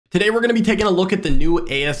Today we're going to be taking a look at the new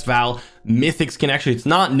Asval mythic skin. Actually, it's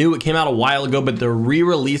not new, it came out a while ago, but they're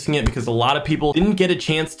re-releasing it because a lot of people didn't get a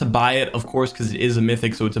chance to buy it, of course, because it is a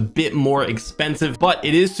mythic, so it's a bit more expensive, but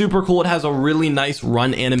it is super cool. It has a really nice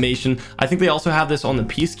run animation. I think they also have this on the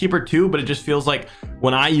Peacekeeper too, but it just feels like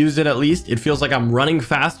when I use it, at least it feels like I'm running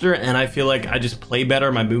faster and I feel like I just play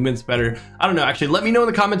better, my movement's better. I don't know, actually let me know in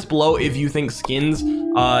the comments below if you think skins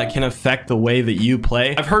can affect the way that you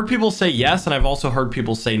play. I've heard people say yes, and I've also heard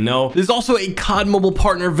people say no. There's also a COD Mobile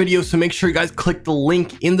partner video, so make sure you guys click the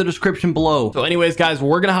link in the description below. So anyways, guys,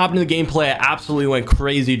 we're gonna hop into the gameplay. I absolutely went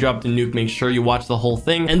crazy, dropped a nuke. Make sure you watch the whole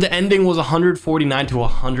thing, and the ending was 149 to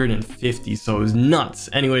 150, so it was nuts.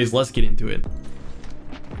 Anyways, let's get into it.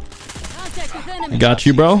 I got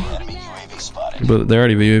you, bro. But they're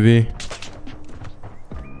already UAV.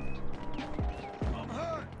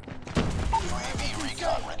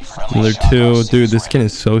 Another two. Dude, this skin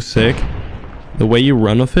is so sick. The way you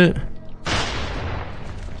run with it.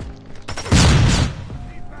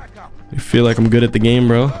 I feel like I'm good at the game,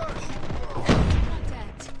 bro.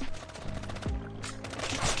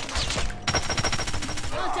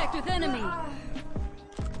 Contact with enemy.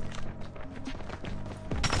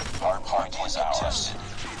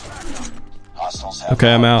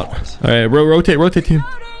 Okay, I'm out. All right, rotate team.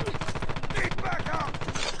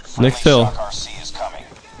 Next hill.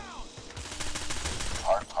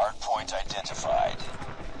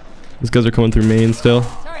 These guys are coming through main still.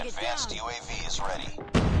 Advanced UAV is ready.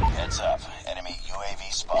 Heads up. Enemy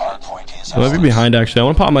UAV spot. Point is I might be behind actually. I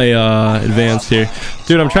want to pop my advance here.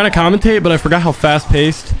 Dude, I'm trying to commentate, but I forgot how fast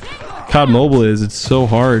paced COD Mobile is. It's so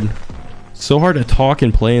hard. So hard to talk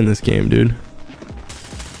and play in this game, dude.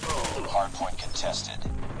 Hardpoint contested.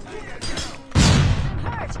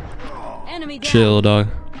 Enemy down. Chill, dog.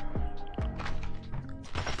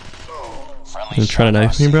 You trying to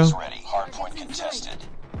knife me, bro? Hardpoint contested.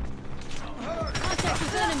 Contact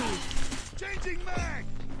with enemy. Changing mag.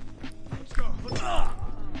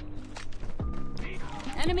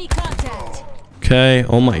 Enemy contact. Okay.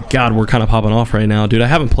 Oh my god, we're kind of popping off right now, dude. I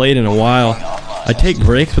haven't played in a while. I take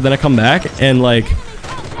breaks, but then I come back and like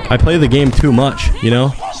I play the game too much, you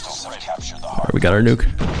know? Alright, we got our nuke.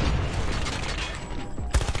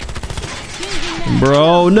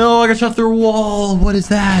 Bro, no, I got shot through a wall. What is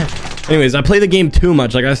that? Anyways, I play the game too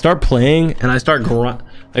much. Like I start playing and I start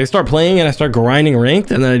grinding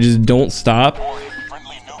ranked, and then I just don't stop.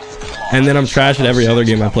 And then I'm trash at every other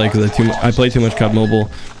game I play because I play too much COD Mobile.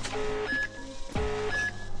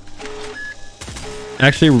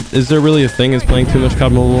 Actually, is there really a thing as playing too much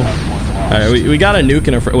COD Mobile? All right, we got a nuke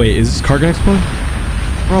in our wait, is this car gonna explode?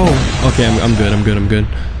 Bro, okay, I'm good.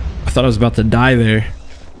 I thought I was about to die there.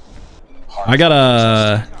 I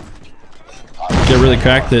gotta get really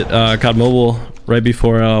cracked at COD Mobile right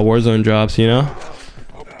before Warzone drops, you know?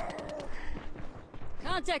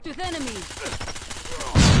 Contact with enemy.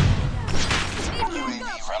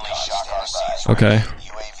 Okay.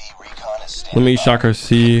 Let me shock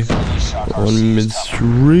RC. One mid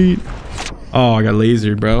street. Oh, I got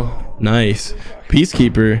lasered, bro. Nice.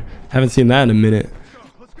 Peacekeeper. Haven't seen that in a minute.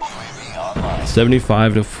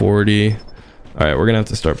 75 to 40. All right, we're gonna have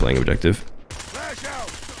to start playing objective.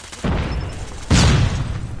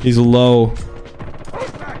 He's low.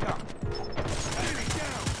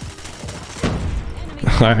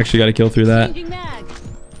 I actually got to kill through that.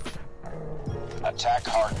 Attack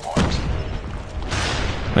hardpoint.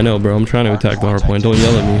 I know, bro. I'm trying to attack the hard point. Don't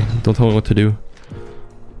yell at me. Don't tell me what to do.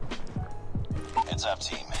 Heads up,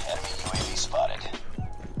 team. Enemy UAV spotted.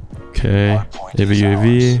 Okay. They have a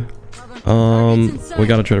UAV. We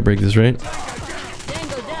gotta try to break this, right?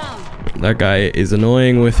 That guy is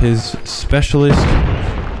annoying with his specialist.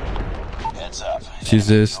 Heads up.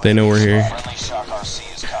 Jesus, they know we're here. Friendly shock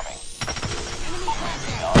RC is coming.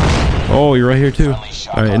 Oh, you're right here too.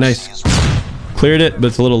 All right, nice. Cleared it, but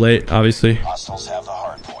it's a little late, obviously. Hostiles have the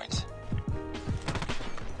hard point.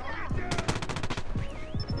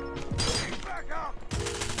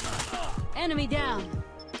 Enemy down.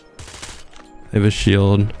 They have a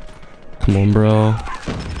shield. Come on, bro.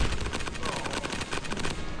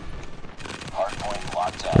 Hardpoint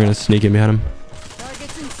locked down. We're gonna sneak in behind him.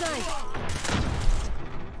 Targets in sight.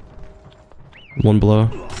 One blow.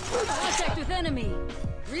 Contact with enemy.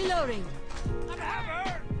 Reloading.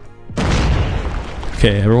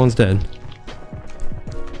 Okay, everyone's dead.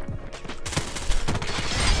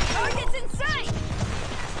 Targets in sight.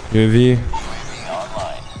 UAV.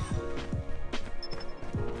 Online.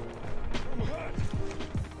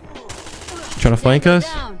 Trying to flank us?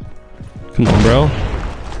 Down. Come on, bro.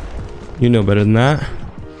 You know better than that.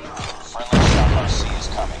 Friendly shock RC is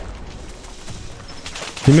coming.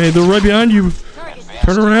 Teammate, they're right behind you. Advanced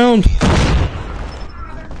Turn around.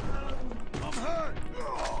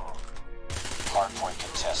 Hardpoint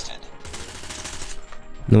contested.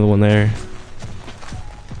 Another one there.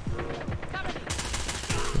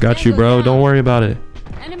 Got you, bro. Don't worry about it.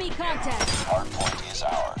 Enemy contact. Hardpoint is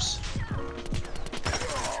ours.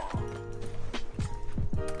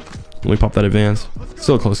 Let me pop that advance.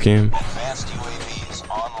 Still a close game. Advanced UAV is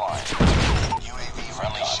online. UAV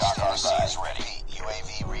friendly shock RC is ready.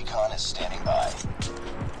 UAV recon is standing by.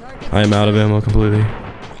 I am out of ammo completely. We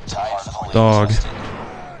tied for the Dog.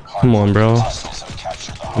 Come on, bro. Hostiles have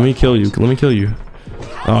captured the Let me kill you. Let me kill you.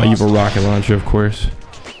 Oh, you have a rocket launcher, of course.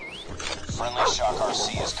 friendly shock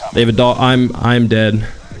RC is coming. They have a dog. I'm dead.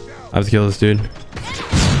 I have to kill this dude.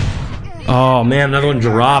 Oh man, another one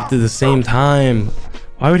dropped at the same time.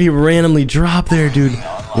 Why would he randomly drop there, dude?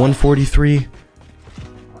 143. We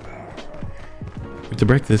have to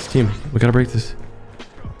break this, team. We gotta break this.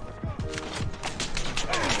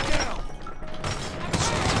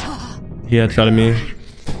 He headshotted me.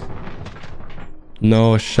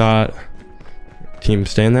 No shot. Team,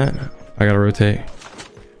 stay in that. I gotta rotate.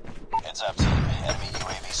 Heads up, team. Enemy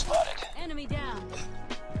UAV spotted. Enemy down.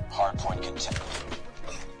 Hardpoint contested.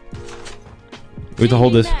 We have to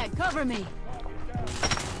hold this. Bag, cover me.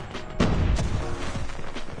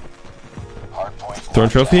 Hardpoint. Throw a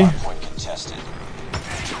trophy? Hardpoint contested.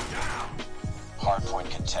 Hardpoint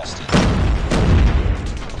contested.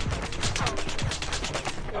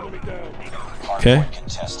 Okay. Hardpoint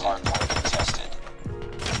contested. Hardpoint contested.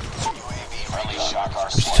 UAV friendly shock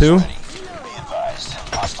RC There's two. is ready. Be advised.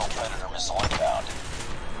 Hostile predator missile inbound.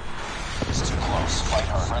 It's too close. Fight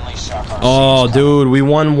hard. Friendly shock RC Oh, is coming. dude, we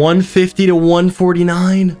won 150 to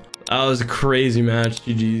 149. That was a crazy match.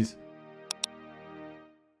 GG's.